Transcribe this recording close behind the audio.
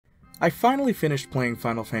I finally finished playing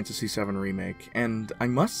Final Fantasy VII Remake, and I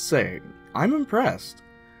must say, I'm impressed.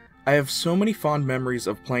 I have so many fond memories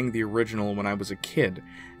of playing the original when I was a kid,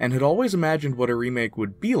 and had always imagined what a remake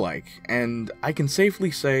would be like, and I can safely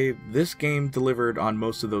say this game delivered on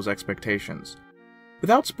most of those expectations.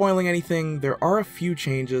 Without spoiling anything, there are a few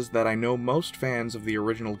changes that I know most fans of the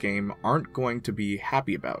original game aren't going to be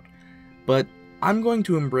happy about, but I'm going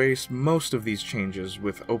to embrace most of these changes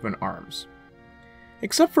with open arms.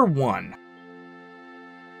 Except for one.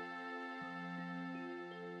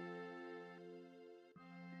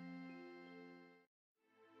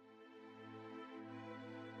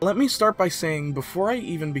 Let me start by saying, before I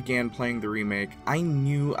even began playing the remake, I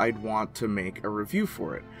knew I'd want to make a review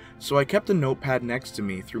for it, so I kept a notepad next to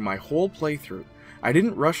me through my whole playthrough. I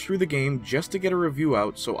didn't rush through the game just to get a review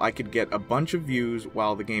out so I could get a bunch of views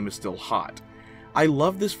while the game is still hot. I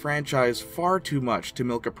love this franchise far too much to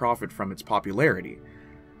milk a profit from its popularity.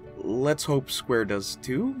 Let's hope Square does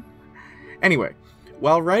too? Anyway,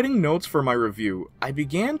 while writing notes for my review, I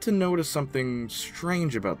began to notice something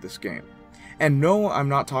strange about this game. And no, I'm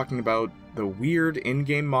not talking about the weird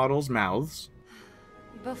in-game models' mouths.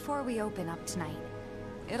 Before we open up tonight,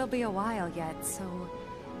 it'll be a while yet, so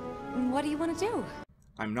what do you want to do?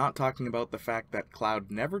 I'm not talking about the fact that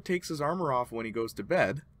Cloud never takes his armor off when he goes to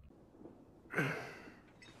bed.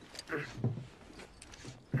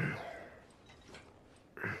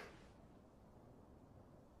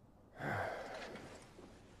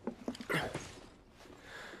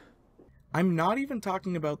 I'm not even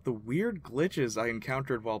talking about the weird glitches I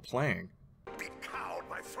encountered while playing. Be cowed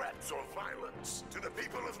by threats or violence. To the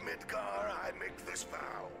people of Midgar, I make this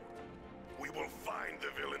vow. We will find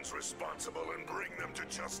the villains responsible and bring them to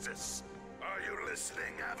justice. Are you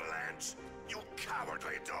listening, Avalanche? You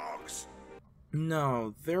cowardly dogs!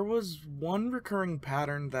 No, there was one recurring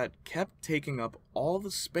pattern that kept taking up all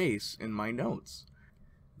the space in my notes.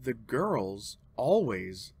 The girls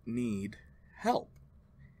always need help.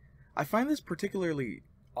 I find this particularly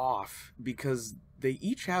off because they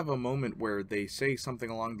each have a moment where they say something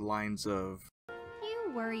along the lines of,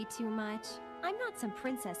 "You worry too much. I'm not some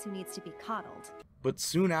princess who needs to be coddled." but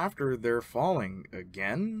soon after they're falling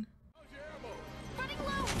again? Running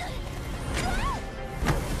low!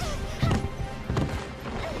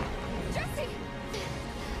 Jesse!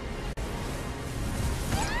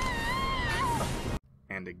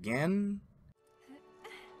 And again?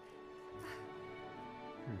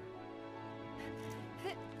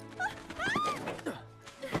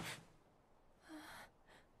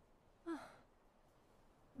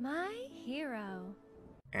 My hero.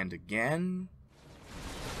 And again?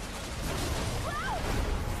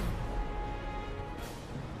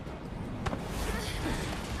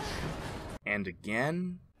 And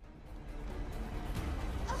again?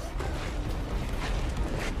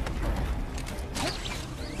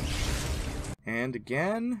 And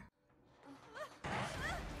again?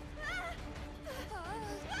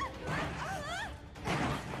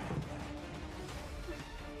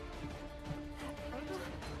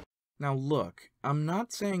 Now look, I'm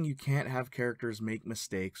not saying you can't have characters make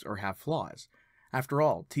mistakes or have flaws. After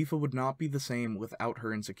all, Tifa would not be the same without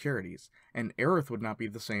her insecurities, and Aerith would not be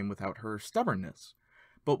the same without her stubbornness.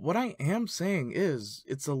 But what I am saying is,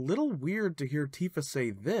 it's a little weird to hear Tifa say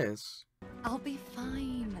this, I'll be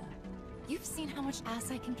fine. You've seen how much ass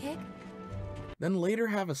I can kick? then later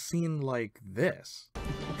have a scene like this.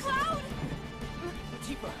 Cloud!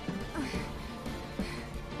 Tifa!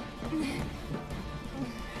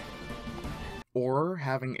 Or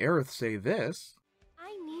having Aerith say this,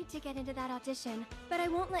 I need to get into that audition, but I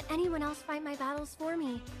won't let anyone else fight my battles for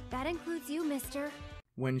me. That includes you, mister.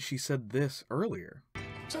 when she said this earlier.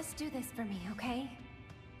 Just do this for me, okay?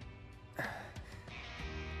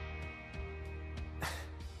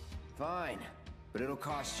 Fine, but it'll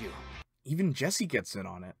cost you. Even Jessie gets in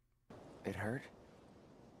on it. It hurt?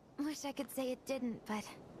 Wish I could say it didn't, but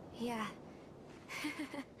yeah.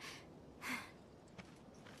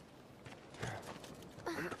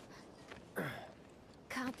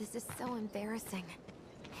 God, this is so embarrassing.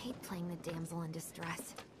 I hate playing the damsel in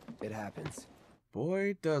distress. It happens.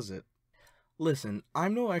 Boy, does it. Listen,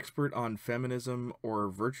 I'm no expert on feminism or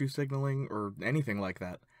virtue signaling or anything like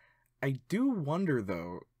that. I do wonder,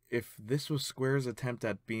 though, if this was Square's attempt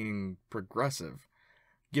at being progressive,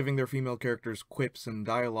 giving their female characters quips and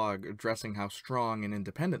dialogue addressing how strong and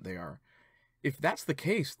independent they are. If that's the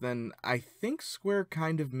case, then I think Square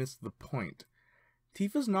kind of missed the point.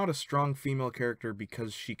 Tifa's not a strong female character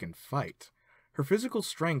because she can fight. Her physical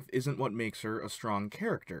strength isn't what makes her a strong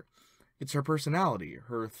character. It's her personality,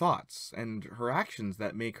 her thoughts, and her actions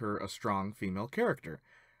that make her a strong female character.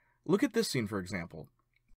 Look at this scene, for example.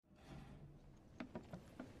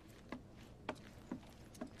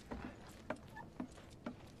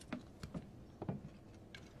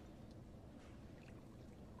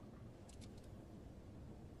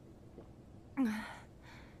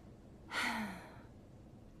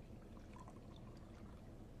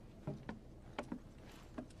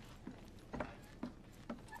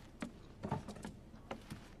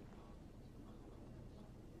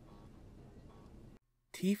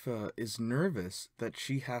 Tifa is nervous that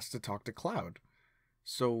she has to talk to Cloud.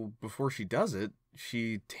 So before she does it,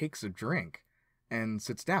 she takes a drink and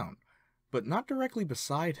sits down, but not directly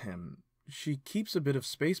beside him. She keeps a bit of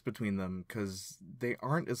space between them because they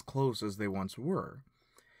aren't as close as they once were.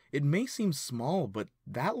 It may seem small, but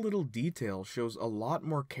that little detail shows a lot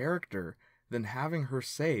more character than having her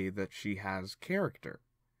say that she has character.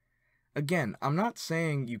 Again, I'm not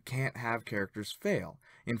saying you can't have characters fail.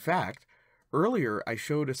 In fact, earlier I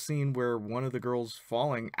showed a scene where one of the girls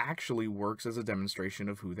falling actually works as a demonstration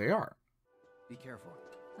of who they are. Be careful.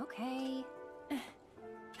 Okay.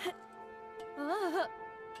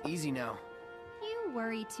 Easy now. You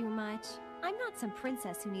worry too much. I'm not some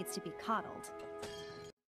princess who needs to be coddled.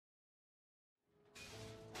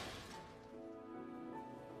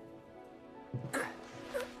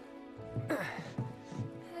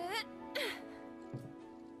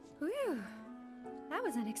 Whew. That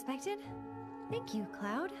was unexpected. Thank you,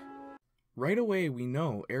 Cloud. Right away we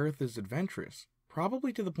know Aerith is adventurous,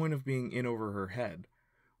 probably to the point of being in over her head.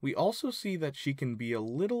 We also see that she can be a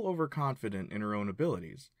little overconfident in her own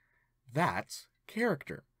abilities. That's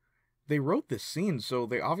character. They wrote this scene, so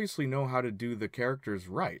they obviously know how to do the characters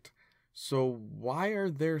right. So why are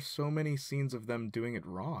there so many scenes of them doing it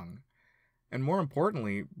wrong? And more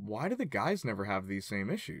importantly, why do the guys never have these same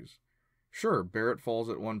issues? Sure, Barrett falls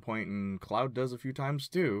at one point and Cloud does a few times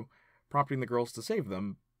too, prompting the girls to save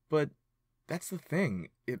them, but that's the thing,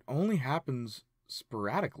 it only happens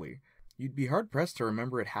sporadically. You'd be hard-pressed to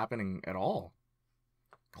remember it happening at all.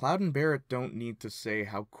 Cloud and Barrett don't need to say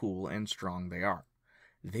how cool and strong they are.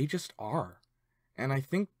 They just are. And I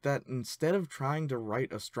think that instead of trying to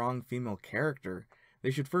write a strong female character,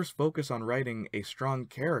 they should first focus on writing a strong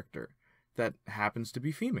character that happens to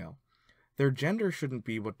be female. Their gender shouldn't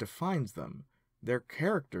be what defines them. Their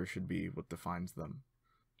character should be what defines them.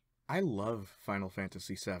 I love Final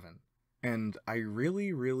Fantasy VII, and I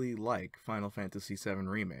really, really like Final Fantasy VII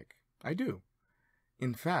Remake. I do.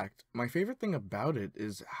 In fact, my favorite thing about it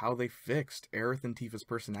is how they fixed Aerith and Tifa's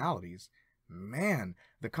personalities. Man,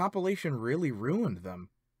 the compilation really ruined them.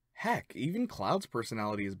 Heck, even Cloud's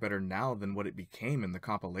personality is better now than what it became in the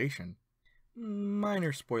compilation.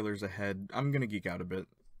 Minor spoilers ahead, I'm gonna geek out a bit.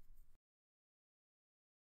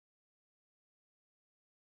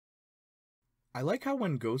 I like how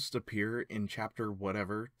when ghosts appear in chapter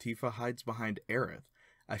whatever, Tifa hides behind Aerith.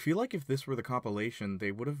 I feel like if this were the compilation,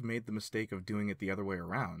 they would have made the mistake of doing it the other way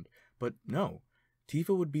around. But no,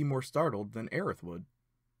 Tifa would be more startled than Aerith would.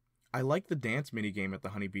 I like the dance minigame at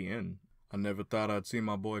the Honeybee Inn. I never thought I'd see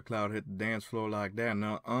my boy Cloud hit the dance floor like that,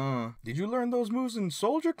 nuh-uh. Did you learn those moves in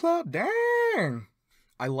Soldier, Cloud? Dang!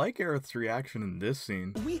 I like Aerith's reaction in this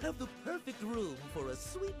scene. We have the perfect room for a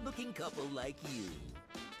sweet-looking couple like you.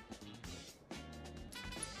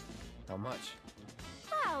 How much?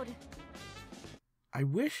 Cloud! I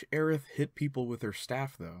wish Aerith hit people with her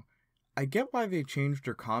staff, though. I get why they changed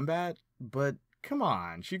her combat, but come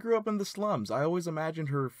on, she grew up in the slums. I always imagined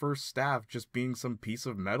her first staff just being some piece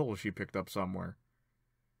of metal she picked up somewhere.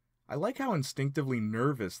 I like how instinctively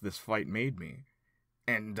nervous this fight made me.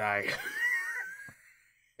 And I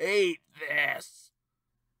hate this!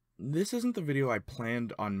 This isn't the video I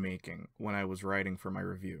planned on making when I was writing for my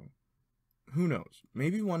review. Who knows,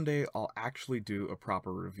 maybe one day I'll actually do a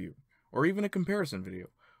proper review, or even a comparison video,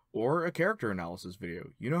 or a character analysis video.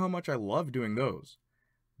 You know how much I love doing those.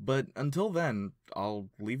 But until then, I'll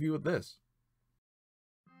leave you with this.